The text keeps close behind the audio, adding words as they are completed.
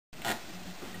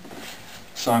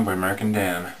Song by Marc and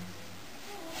Dan.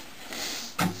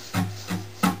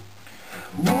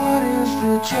 What is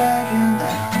the dragon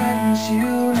that threatens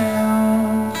you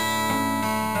now?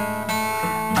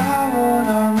 I rode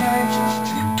all night just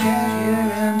to get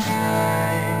here in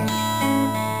time.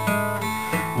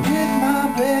 With my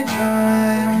blade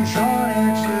dry, I'm drawing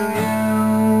it to you.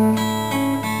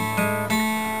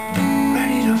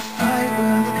 Ready to fight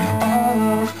with all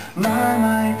of my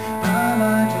might, my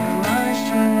mind and my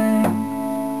strength.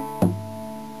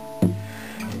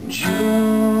 And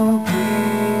you'll be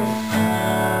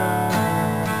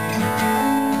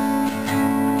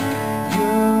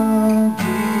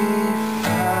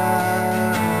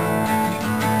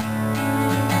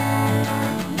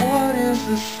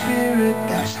the spirit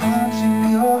that's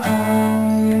haunting your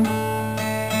heart.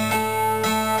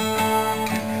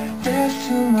 There's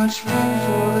too much room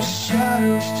for the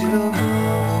shadows to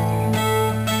move.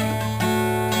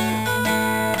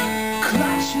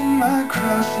 Clutching my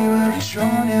cross, you have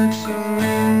drawn it to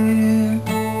me.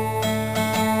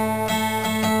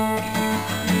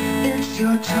 It's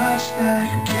your touch that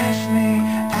gets me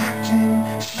acting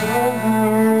so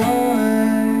heroic.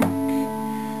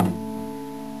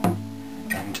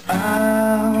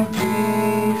 I'll be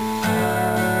fine,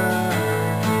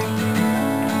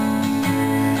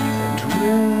 and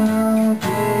we'll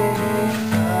be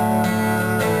fine.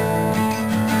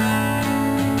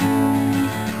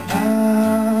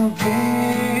 I'll be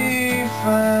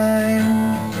fine.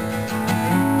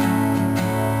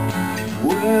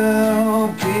 We'll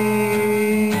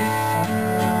be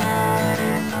fine.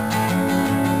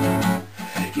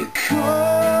 You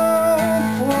call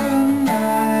for a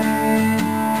night.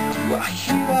 Well,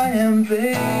 here I am,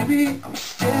 baby, I'm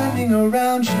standing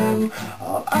around you.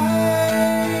 All I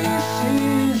see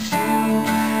is you,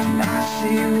 and I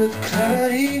see with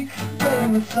clarity,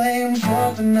 burning the flames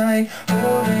of the night,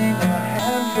 holding a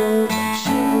handful of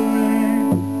chivalry.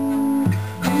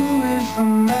 Who is the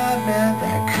madman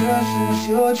that curses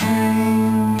your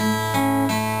dream?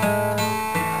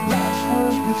 Last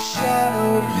words with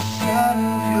shadow to the side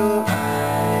of your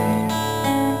eye.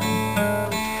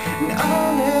 And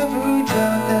I'll never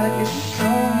doubt that you're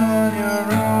strong on your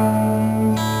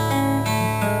own.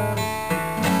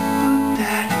 But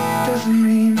that doesn't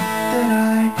mean that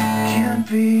I can't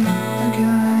be the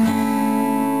guy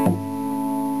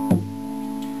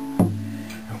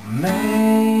who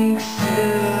makes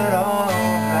it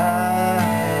alright.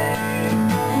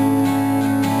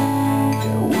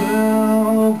 It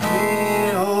will be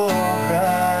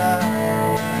alright.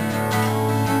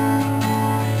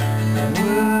 It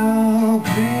will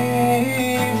be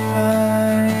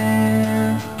fine.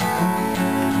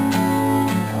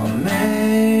 I'll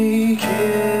make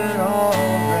it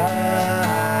alright.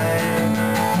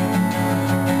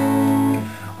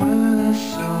 With a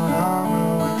suit armor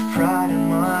with pride in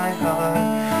my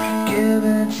heart,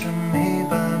 given to me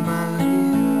by my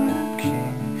leader and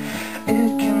king. It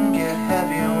can get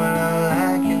heavy when I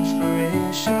lack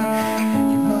inspiration.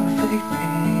 You motivate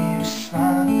me, you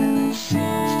smile and it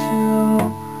seems to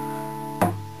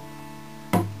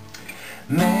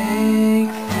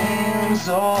make things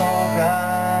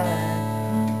alright.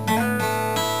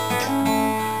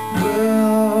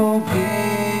 We'll be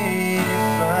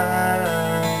fine.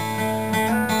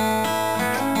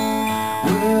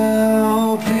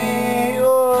 We'll be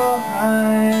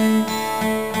alright.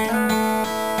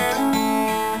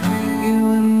 You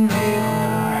and me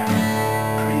were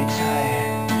pretty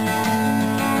tight.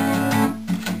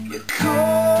 You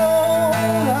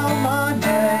called out my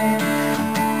name,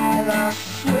 and I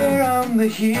swear I'm the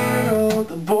hero,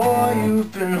 the boy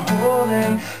you've been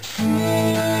holding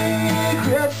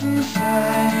secrets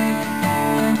inside.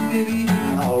 And baby,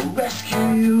 I'll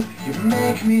rescue you. You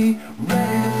make me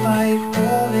ready to fight,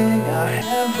 holding a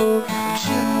handful of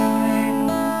chivalry.